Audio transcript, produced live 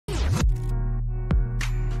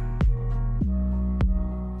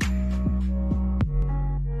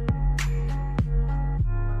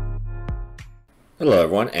Hello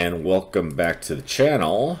everyone and welcome back to the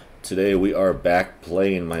channel. Today we are back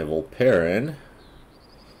playing my Volparen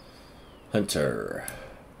Hunter.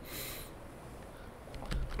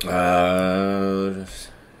 Yeah,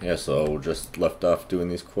 so just left off doing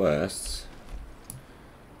these quests.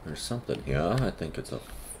 There's something here. I think it's a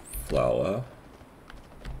flower.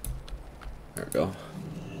 There we go.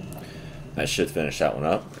 I should finish that one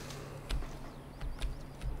up.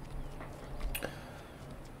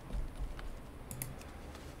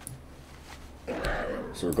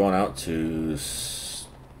 So we're going out to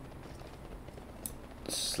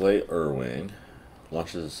Slay Irwing.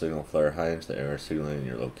 Launches a signal flare high into the air, signaling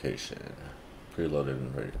your location. Preloaded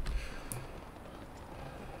and ready.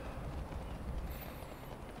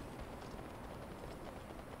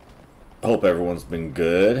 I hope everyone's been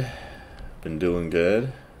good. Been doing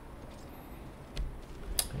good.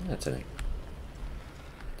 Yeah, it's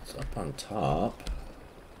up on top.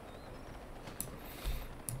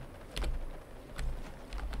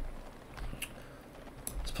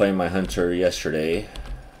 Playing my hunter yesterday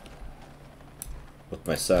with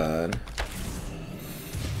my son.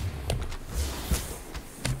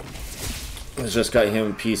 I just got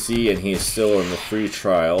him a PC and he's still in the free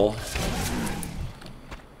trial.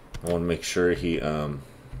 I want to make sure he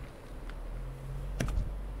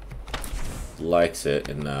likes it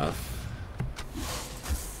enough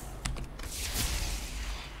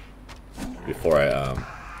before I oh,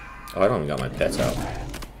 I don't even got my pets out.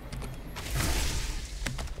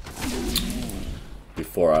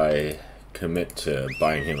 Before I commit to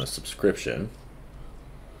buying him a subscription.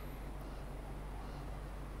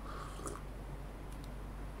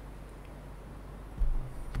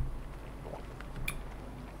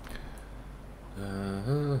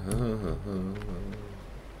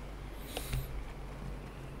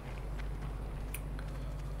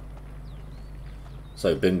 So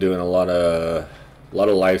I've been doing a lot of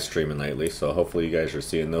live streaming lately, so hopefully you guys are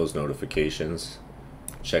seeing those notifications,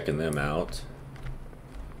 checking them out.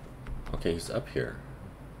 Okay, he's up here.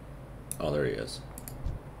 Oh, there he is.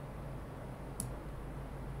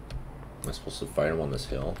 Am I supposed to fight him on this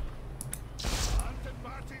hill? Here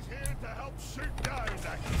to help shoot down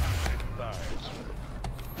that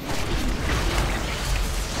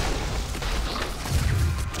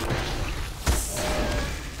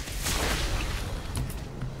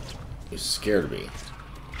You scared me.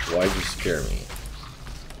 Why'd you scare me?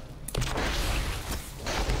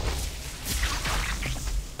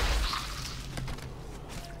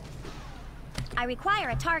 I require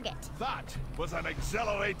a target. That was an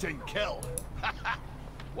exhilarating kill.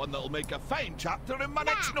 One that'll make a fine chapter in my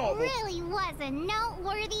next novel. That really was a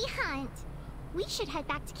noteworthy hunt. We should head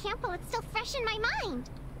back to camp while it's still fresh in my mind.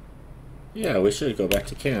 Yeah, we should go back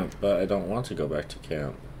to camp, but I don't want to go back to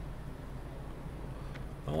camp.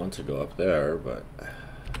 I want to go up there, but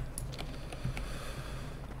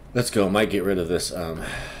let's go. Might get rid of this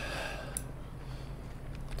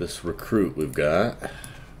this recruit we've got.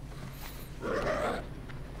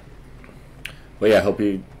 But yeah, I hope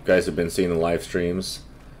you guys have been seeing the live streams.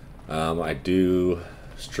 I do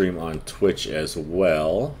stream on Twitch as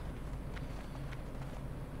well.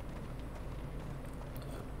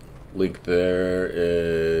 Link there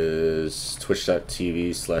is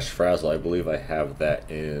twitch.tv/Frazlle. I believe I have that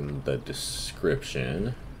in the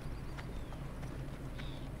description.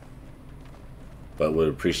 But would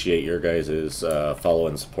appreciate your guys' follow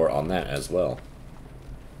and support on that as well.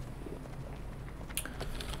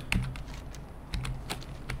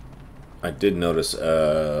 I did notice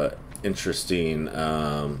interesting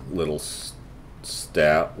little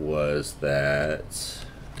stat was that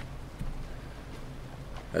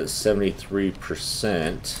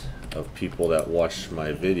 73% of people that watch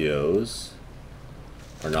my videos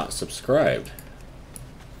are not subscribed.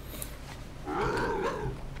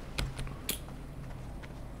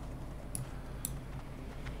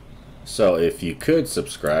 So if you could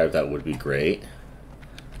subscribe, that would be great.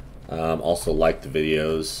 Also like the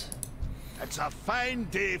videos. It's a fine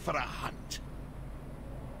day for a hunt.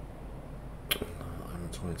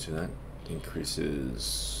 122, that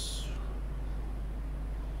increases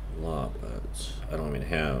a lot, but I don't even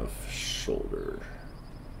have shoulder.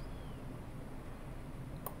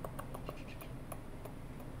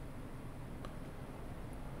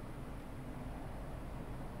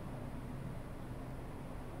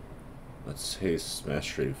 Let's haste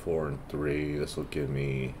mastery 4 and 3. This will give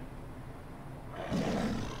me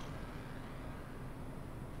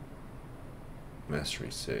mastery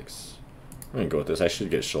 6. I'm gonna go with this. I should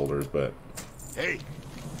get shoulders, but Hey,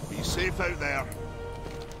 be safe out there.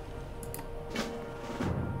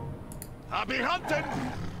 Happy hunting!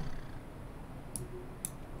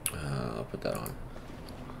 I'll put that on.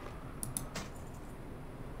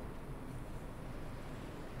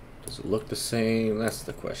 Does it look the same? That's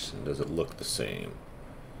the question. Does it look the same?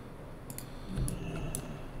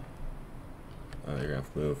 Oh, you're gonna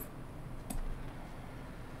have to move.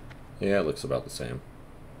 Yeah, it looks about the same.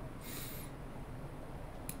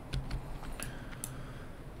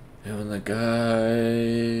 And the guy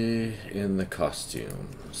in the costume.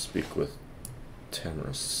 Speak with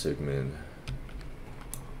Tamara Sigmund.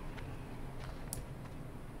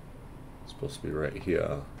 It's supposed to be right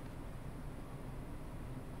here.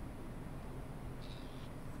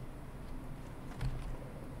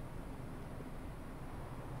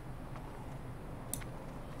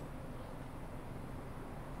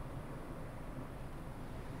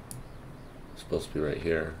 It's supposed to be right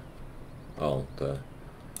here. Oh,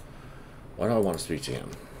 why do I want to speak to him?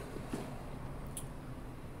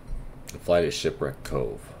 Fly to Shipwreck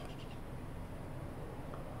Cove.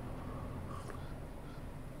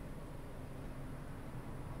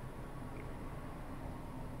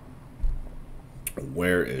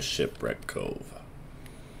 Where is Shipwreck Cove?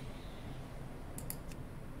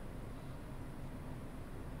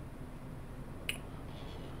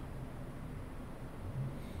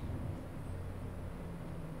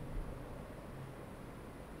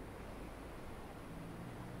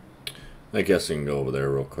 I guess we can go over there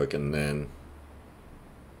real quick and then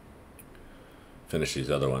finish these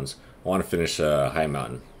other ones. I want to finish High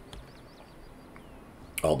Mountain.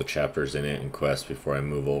 All the chapters in it and quests before I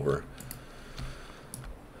move over.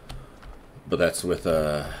 But that's with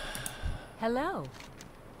Hello.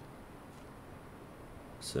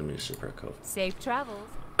 send me to Shipwreck Cove. Safe travels.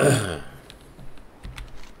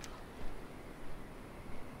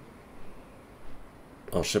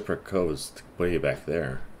 Oh, Shipwreck Cove is way back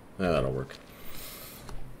there. That'll work.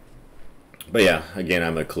 But yeah, again,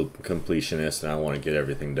 I'm a completionist and I want to get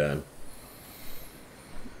everything done.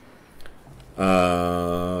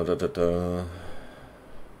 Oh,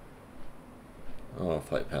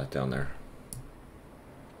 flight path down there.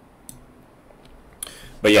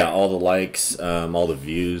 But yeah, all the likes, all the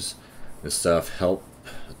views and stuff help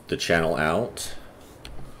the channel out.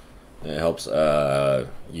 It helps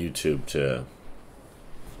YouTube to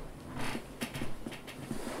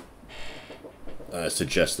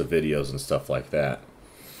suggest the videos and stuff like that.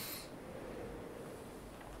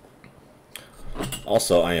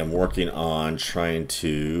 Also, I am working on trying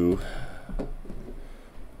to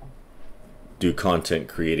do content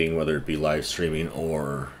creating, whether it be live streaming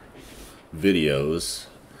or videos.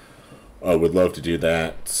 I would love to do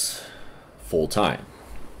that full time.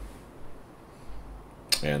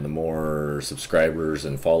 And the more subscribers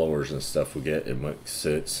and followers and stuff we get, it makes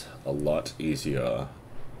it a lot easier.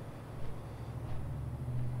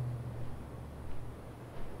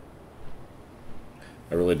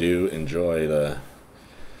 I really do enjoy the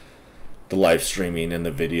live streaming and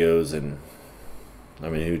the videos, and I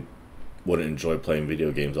mean, who wouldn't enjoy playing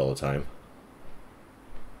video games all the time?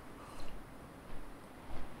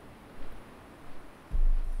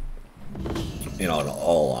 In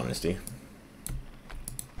all honesty.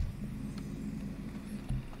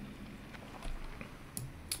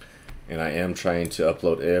 And I am trying to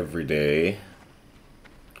upload every day.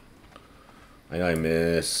 I know I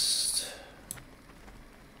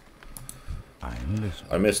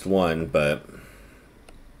missed one, but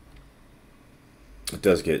it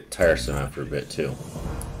does get tiresome after a bit too.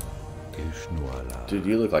 Dude,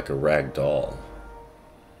 you look like a rag doll.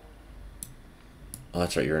 Oh,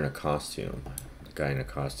 that's right, you're in a costume. The guy in a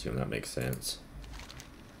costume, that makes sense.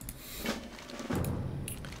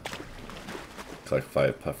 Collect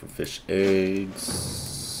 5 pufferfish eggs.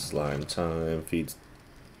 Slime time. Feeds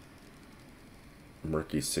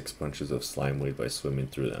murky 6 bunches of slime weed by swimming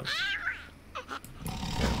through them.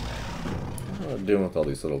 What am I doing with all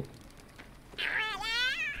these little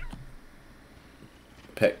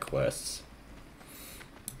pet quests?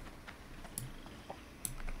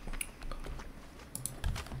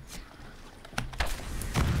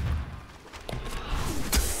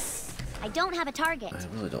 I don't have a target. I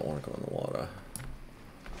really don't want to go in the water.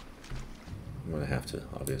 I'm gonna have to,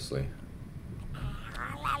 obviously.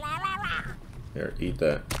 Here, eat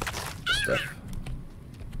that stuff.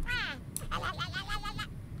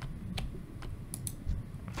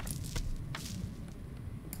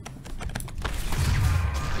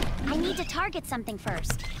 I need to target something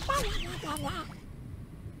first.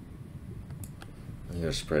 I'm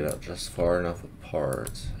gonna spread out just far enough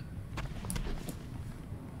apart.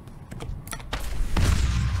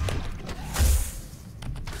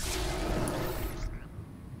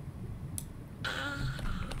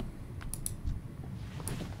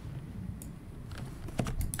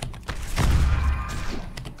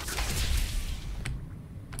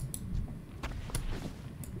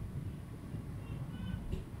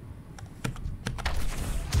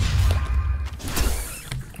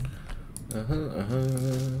 I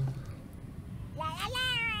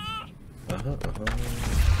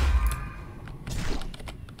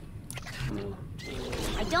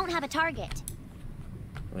don't have a target.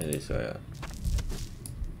 What did they say?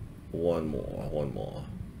 One more.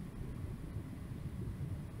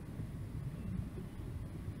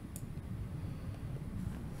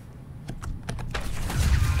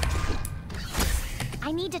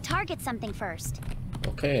 I need to target something first.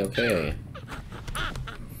 Okay.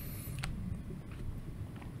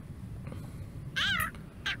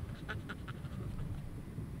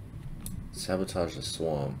 Sabotage the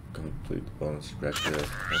swamp. Complete the bonus objective.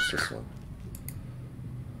 What's this one?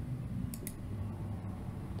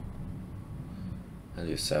 How do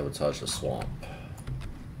you sabotage the swamp?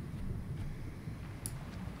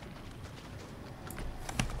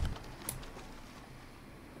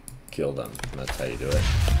 Kill them. That's how you do it.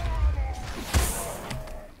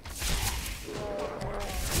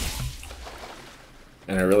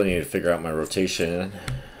 And I really need to figure out my rotation.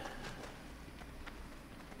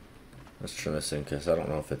 Let's turn this in because I don't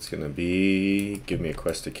know if it's going to be give me a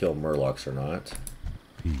quest to kill Murlocs or not.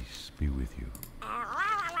 Peace be with you.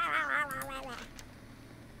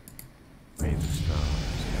 May the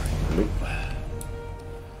stars guide you.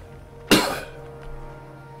 Nope.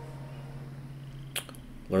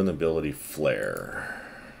 Learn the ability Flare.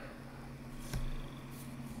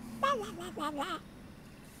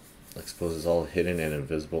 Exposes all hidden and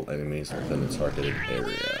invisible enemies within the targeted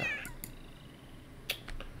area.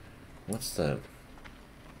 What's the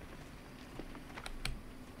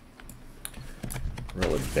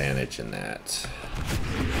real advantage in that?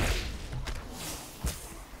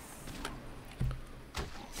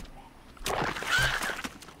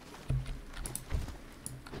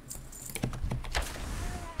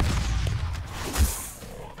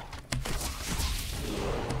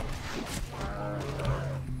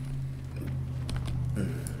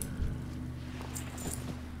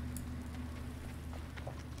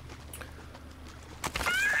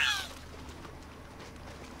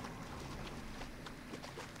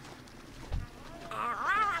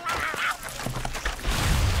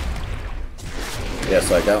 Yeah,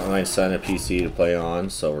 so I got my son a PC to play on,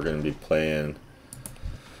 so we're going to be playing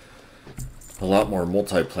a lot more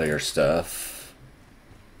multiplayer stuff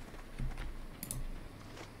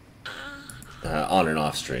on and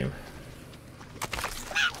off stream.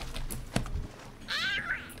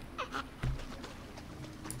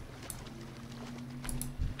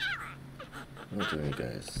 What are you doing,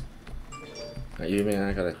 guys? Not you, man.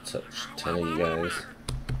 I gotta touch 10 of you guys.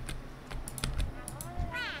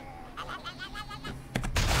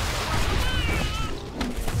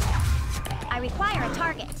 I require a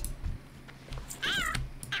target.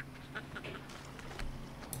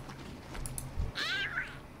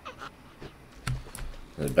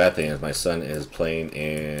 The bad thing is my son is playing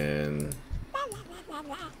in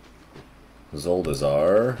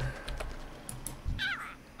Zoldazar,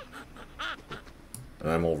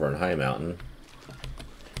 and I'm over in High Mountain.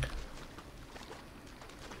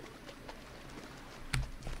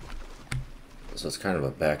 So it's kind of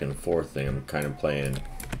a back and forth thing. I'm kind of playing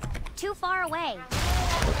Too far away.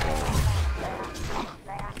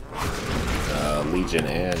 Legion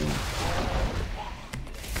and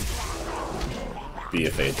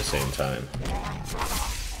BFA at the same time.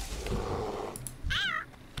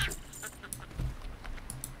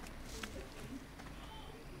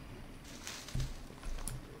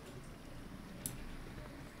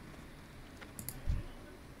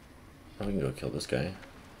 I can go kill this guy.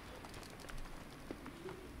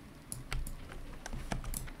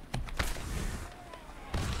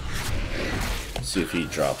 See if he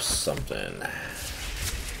drops something.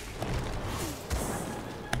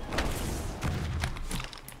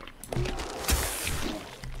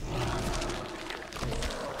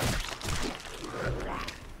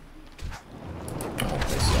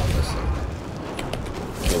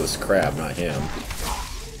 Kill this crab, not him.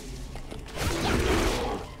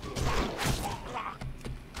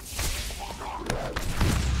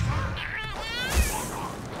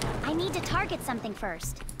 I need to target something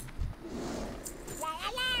first.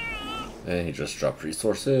 And he just dropped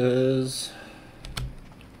resources.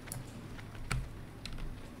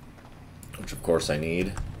 Which of course I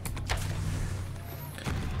need.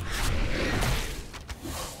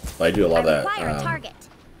 But I do a lot of that.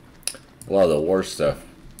 A lot of the war stuff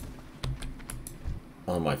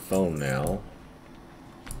on my phone now.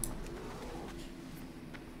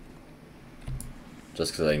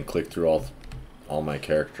 Just because I can click through all my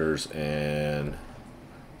characters and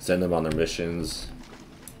send them on their missions.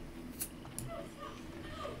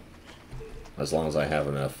 As long as I have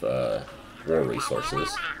enough war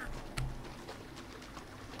resources.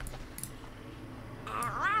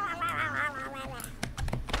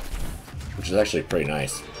 is actually pretty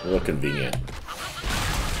nice. Real convenient.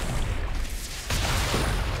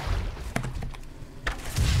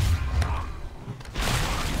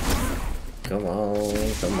 Come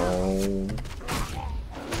on, come on.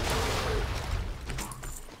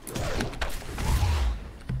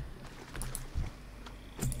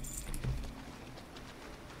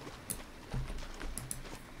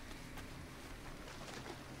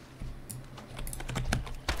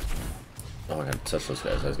 Oh, I gotta touch those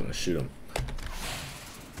guys. I was gonna shoot them.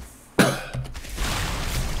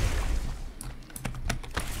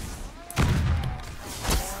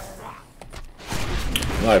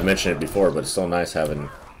 I know I've mentioned it before, but it's so nice having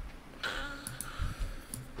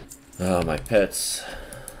my pets.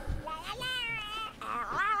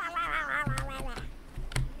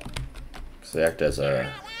 Because they act as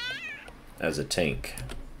a tank.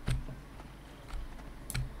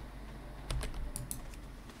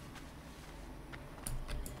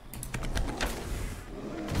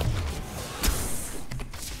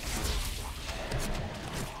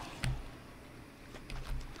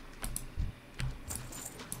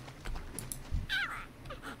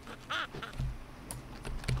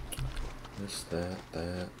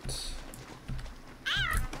 That.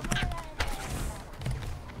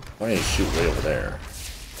 Why don't you shoot way over there?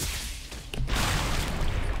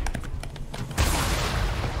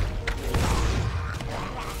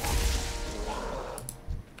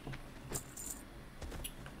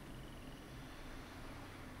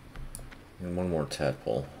 And one more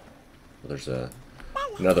tadpole. There's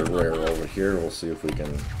another rare over here. We'll see if we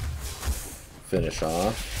can finish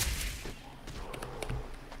off.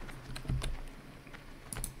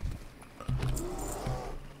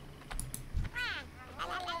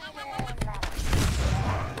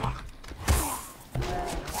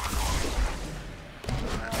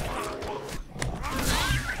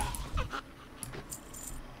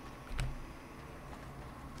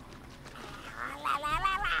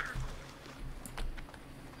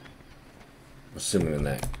 Assuming in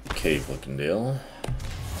that cave looking deal.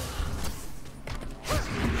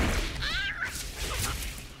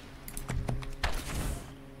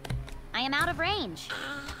 I am out of range.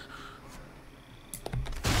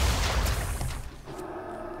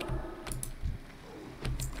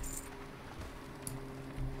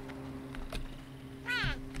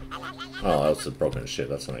 Oh, that's the broken shit.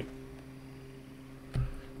 That's like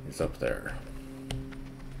he's up there.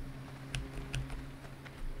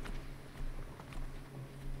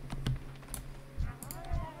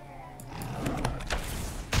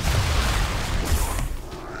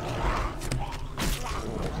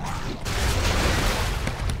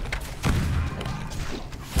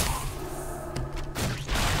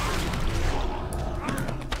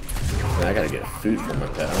 I gotta get food for my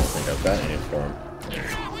pet. I don't think I've got any for him.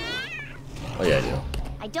 Oh yeah, I do.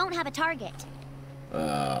 I don't have a target.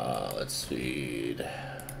 Let's feed.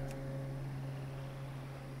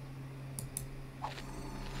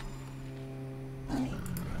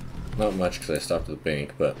 Not much because I stopped at the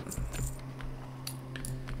bank, but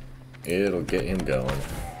it'll get him going.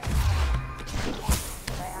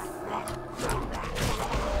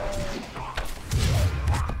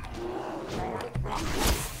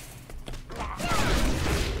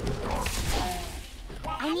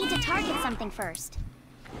 I need to target something first.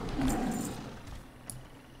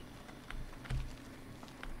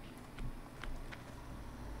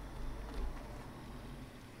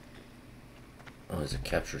 Oh, he's a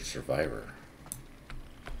captured survivor.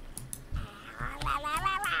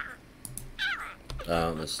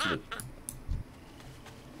 Let's look.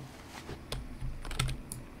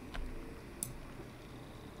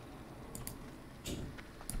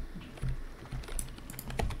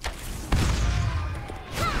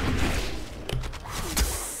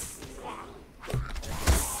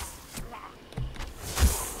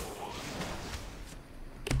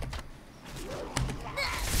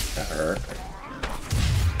 That hurt.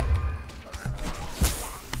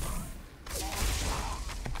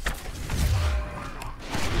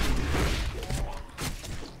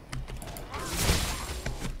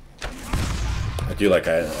 I do like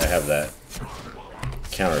I have that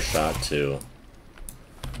counter shot to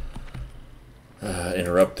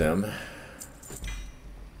interrupt them.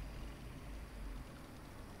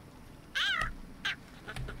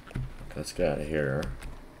 Let's get out of here.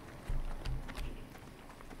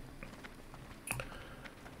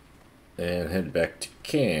 And head back to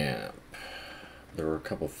camp. There were a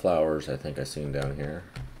couple flowers I think I seen down here.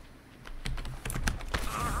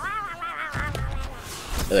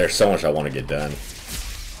 There's so much I want to get done.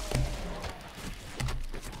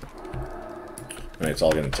 I mean, it's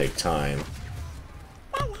all going to take time.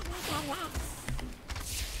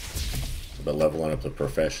 leveling up the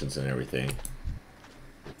professions and everything.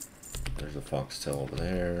 There's a foxtail over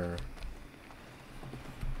there.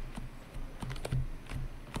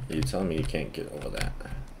 You telling me you can't get over that?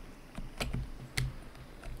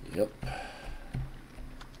 Yep.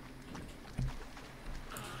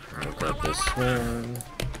 I'll grab this one.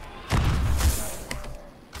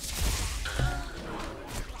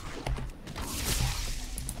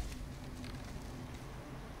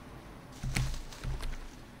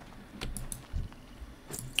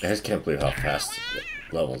 I just can't believe how fast it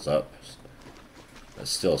levels up. It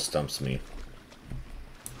still stumps me.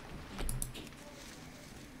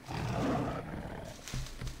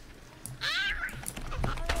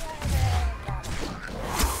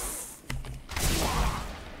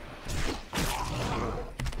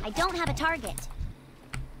 I don't have a target.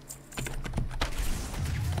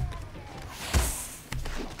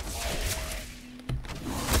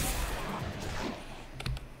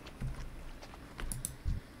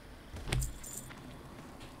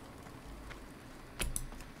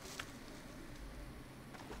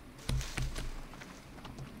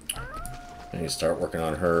 And you start working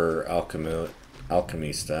on her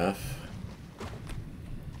alchemy stuff.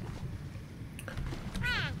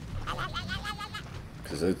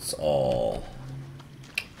 Because it's all...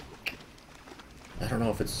 I don't know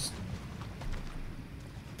if it's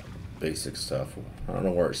basic stuff. I don't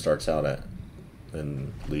know where it starts out at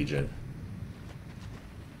in Legion.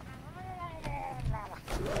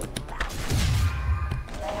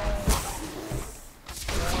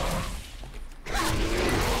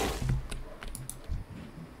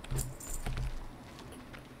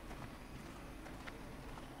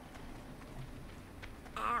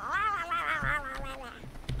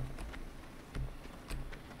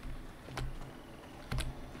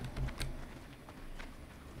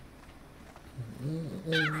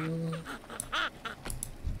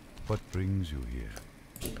 What brings you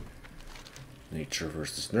here? Nature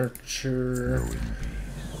versus nurture. Go in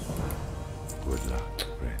peace. Good luck,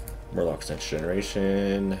 friend. Murloc's next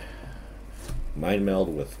generation. Mind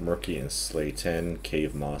meld with Murky and Slay 10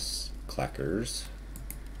 Cave Moss Clackers.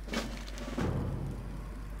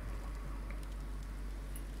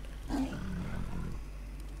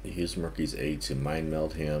 Use Murky's aid to mind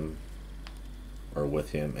meld him or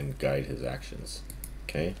with him and guide his actions.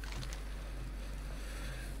 Okay.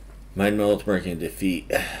 Mind meld with Murky and defeat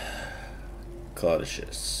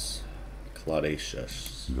Claudacious. Go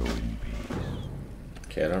in peace.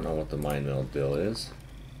 Okay, I don't know what the mind meld deal is.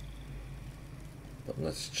 But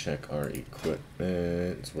let's check our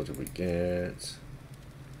equipment. What did we get?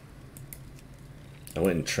 I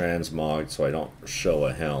went in transmog so I don't show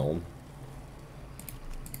a helm.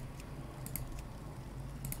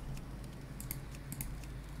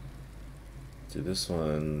 Do this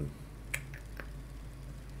one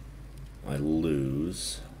I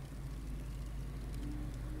lose.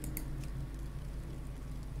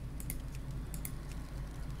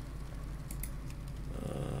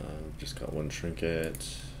 Just got one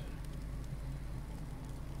trinket.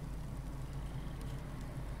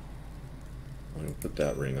 I'm gonna put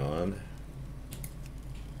that ring on.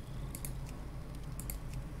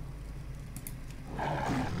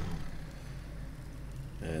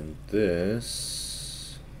 And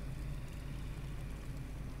this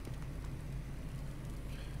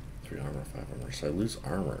 3 armor, 5 armor. So I lose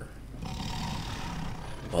armor.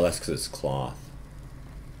 Oh, that's because it's cloth.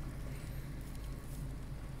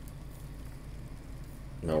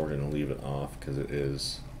 No, we're gonna leave it off because it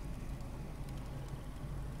is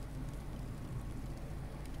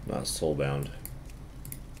not soulbound.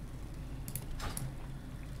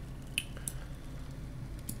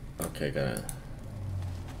 Okay, gotta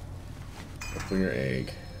open your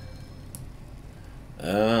egg.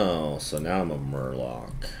 Oh, so now I'm a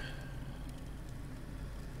Murloc.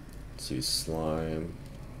 Let's see, slime.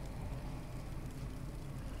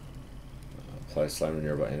 Apply slime to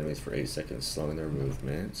nearby enemies for 8 seconds, slowing their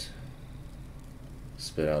movement.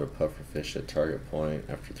 Spit out a pufferfish at target point.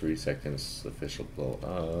 After 3 seconds, the fish will blow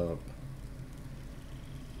up.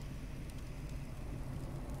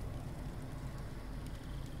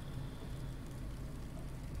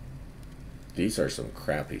 These are some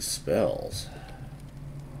crappy spells.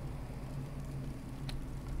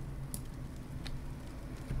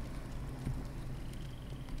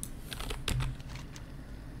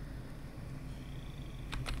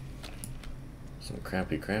 Some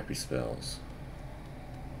crappy spells.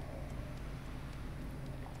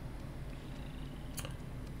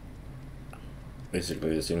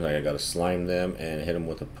 Basically, it seems like I gotta slime them and hit them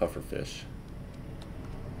with a pufferfish.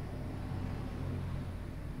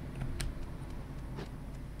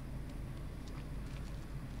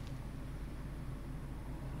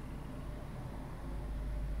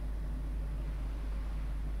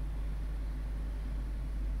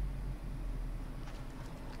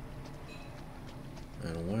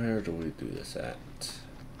 Where do we do this at?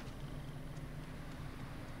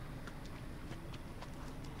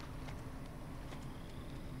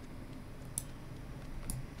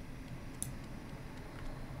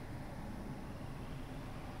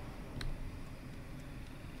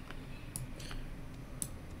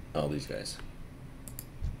 Oh, these guys.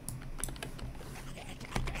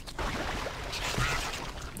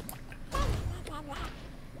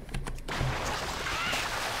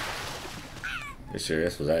 You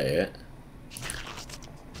serious? Was that it?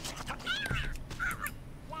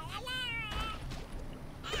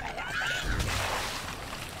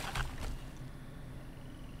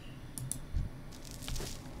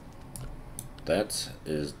 That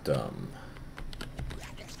is dumb.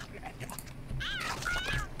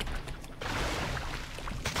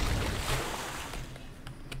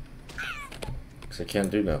 Because I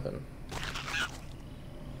can't do nothing.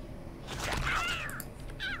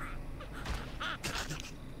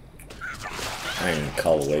 I can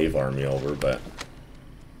call a wave army over, but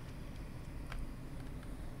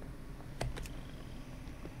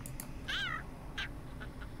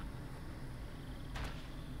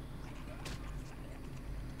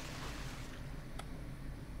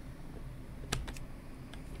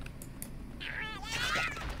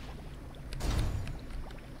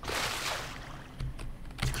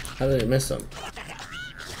how did I miss him?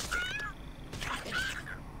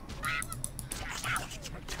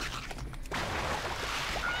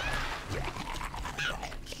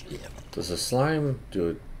 Does the slime do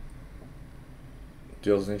it?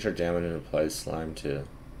 Deals nature damage and applies slime to.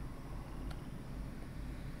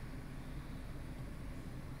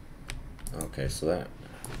 Okay, so that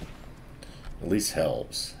at least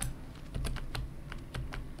helps.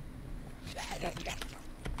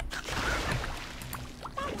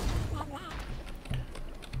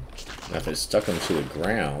 Now if it stuck him to the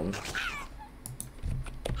ground.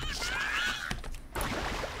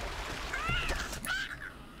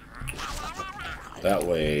 That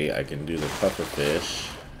way I can do the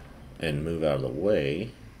pufferfish and move out of the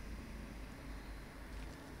way.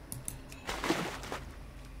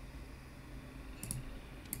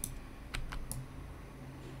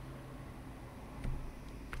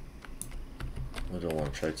 I don't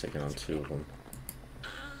want to try taking on two of them.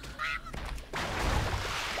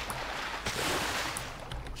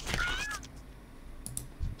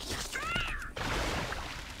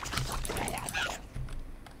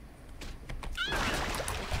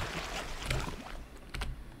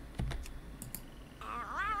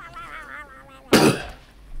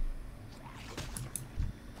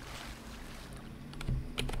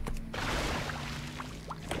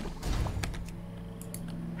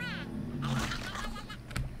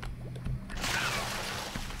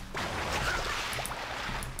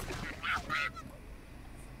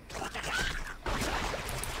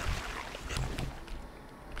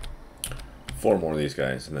 Four more of these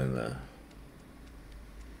guys, and then the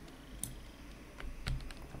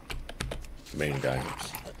main guys.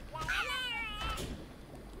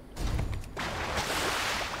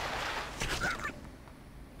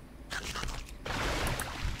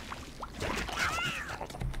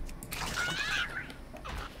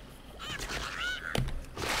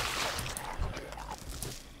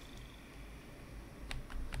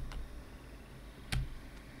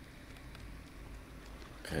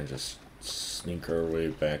 Kind of just sneak our way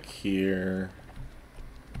back here.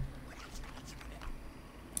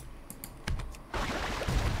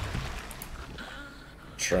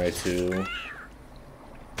 Try to.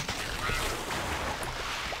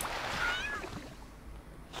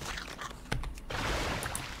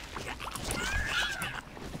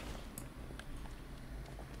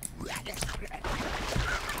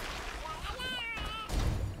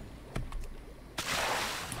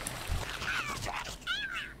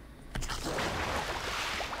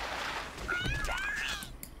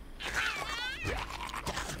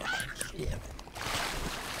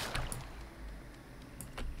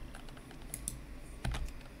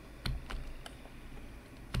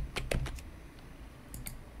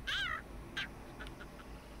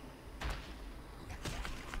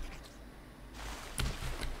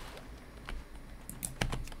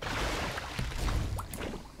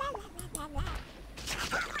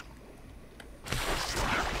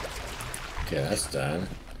 Okay, that's done.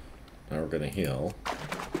 Now we're gonna heal.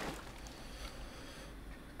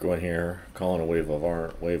 Go in here, call in a wave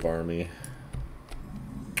army.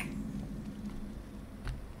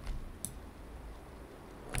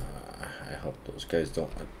 I hope those guys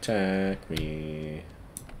don't attack me.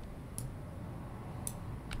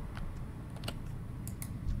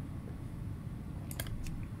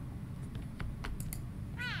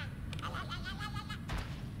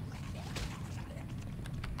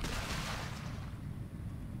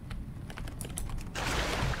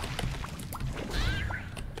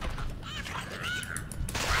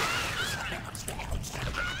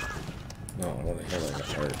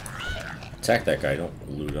 Attack that guy, don't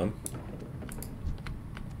loot him.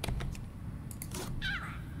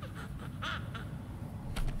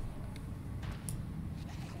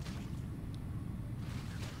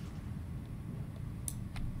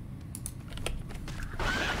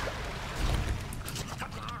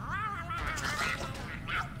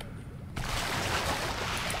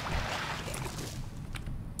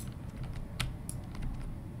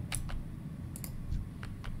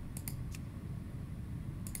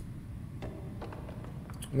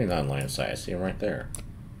 I mean, on land side, I see him right there.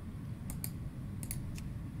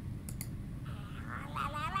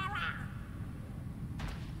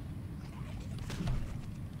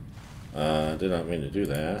 Did not mean to do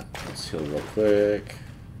that. Let's heal real quick.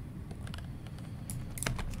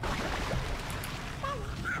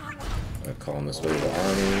 I'm calling this wave of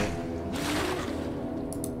army.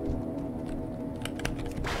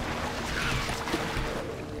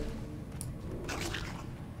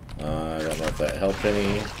 I don't know if that helped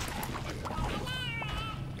any.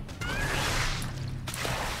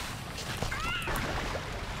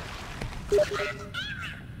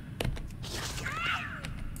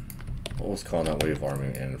 What was calling that wave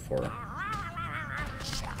army in for?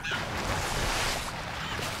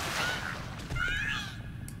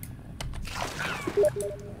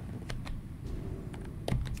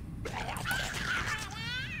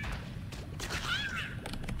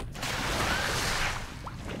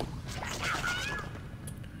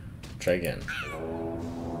 Try again.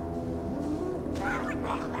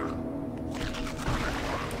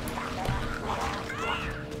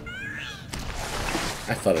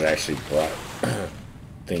 I thought it actually brought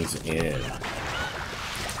things in.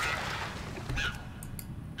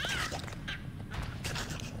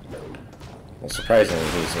 Well, surprisingly,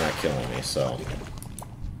 he's not killing me, so.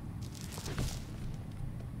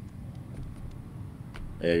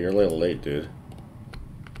 Yeah, you're a little late, dude.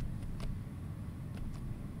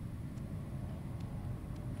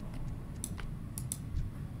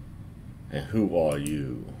 And who are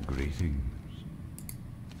you? Greetings.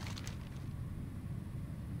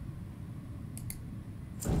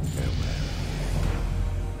 Farewell.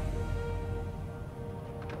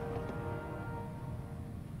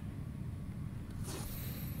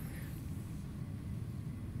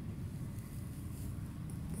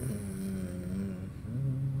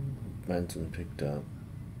 Momentum picked up.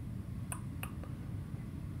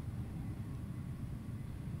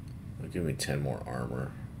 It'll give me 10 more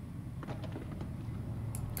armor.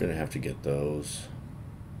 Gonna have to get those.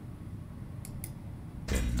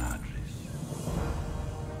 I'll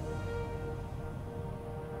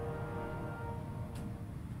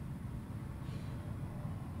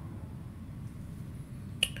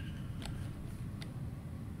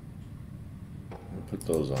put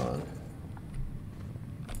those on.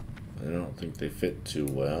 I don't think they fit too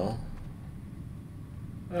well.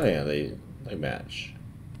 Oh yeah, they match.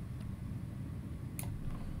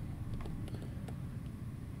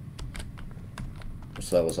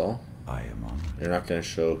 So that was all? I am honored. You're not going to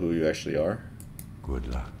show who you actually are? Good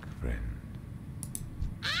luck, friend.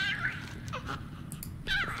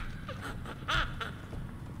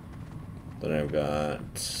 Then I've got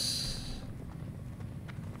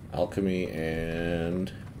alchemy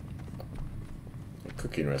and a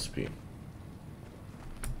cooking recipe.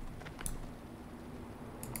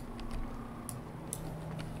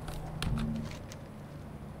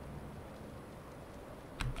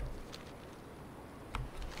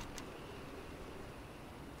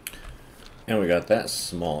 And we got that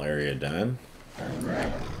small area done.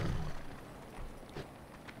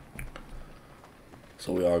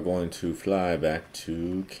 So we are going to fly back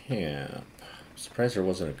to camp. I'm surprised there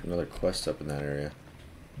wasn't another quest up in that area.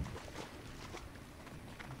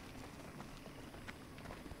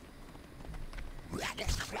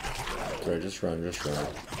 Sorry, just run, just run.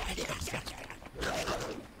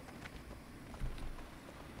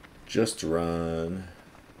 Just run.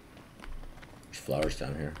 There's flowers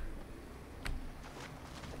down here.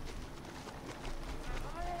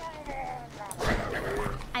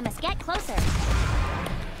 I must get closer.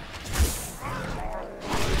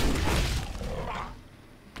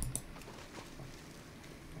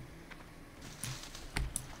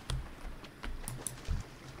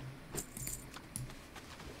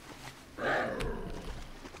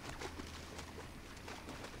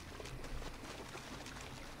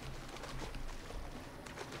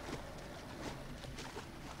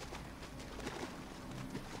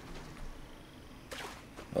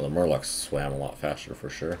 Well, the Murlocs swam a lot faster for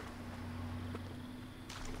sure.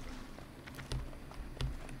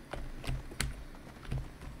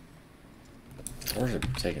 Where's it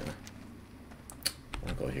taking?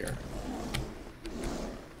 I'll go here.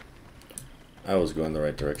 I was going the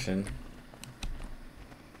right direction.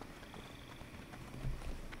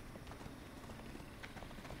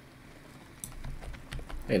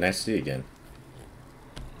 Hey, nice to see you again.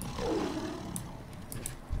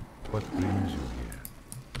 What brings you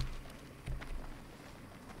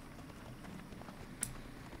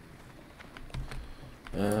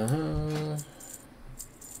here? Uh-huh.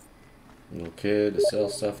 Little kid to sell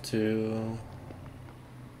stuff to.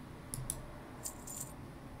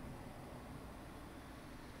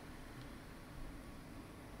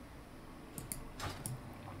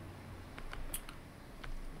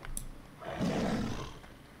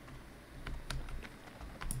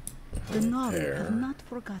 The Nari Repair. have not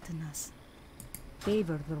forgotten us.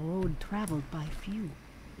 Favor the road traveled by few.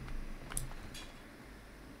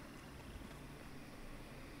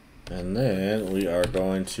 And then we are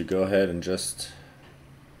going to go ahead and just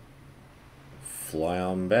fly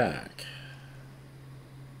on back.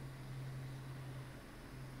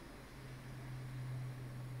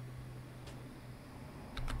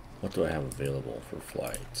 What do I have available for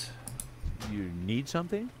flight? You need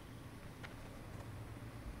something?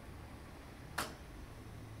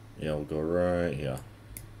 Yeah, we'll go right here.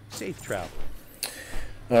 Safe travel.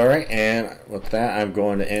 Alright, and with that, I'm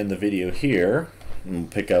going to end the video here. And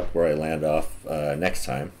we'll pick up where I land off next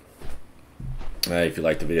time. If you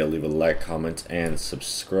liked the video, leave a like, comment, and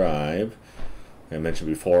subscribe. Like I mentioned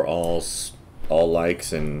before, all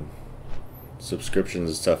likes and subscriptions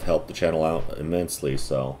and stuff help the channel out immensely.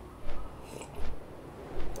 So,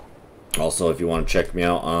 also, if you want to check me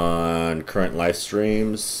out on current live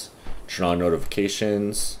streams, turn on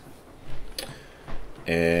notifications,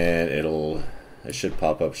 and it should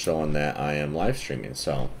pop up showing that I am live streaming.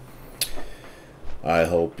 So, I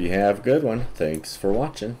hope you have a good one. Thanks for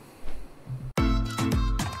watching.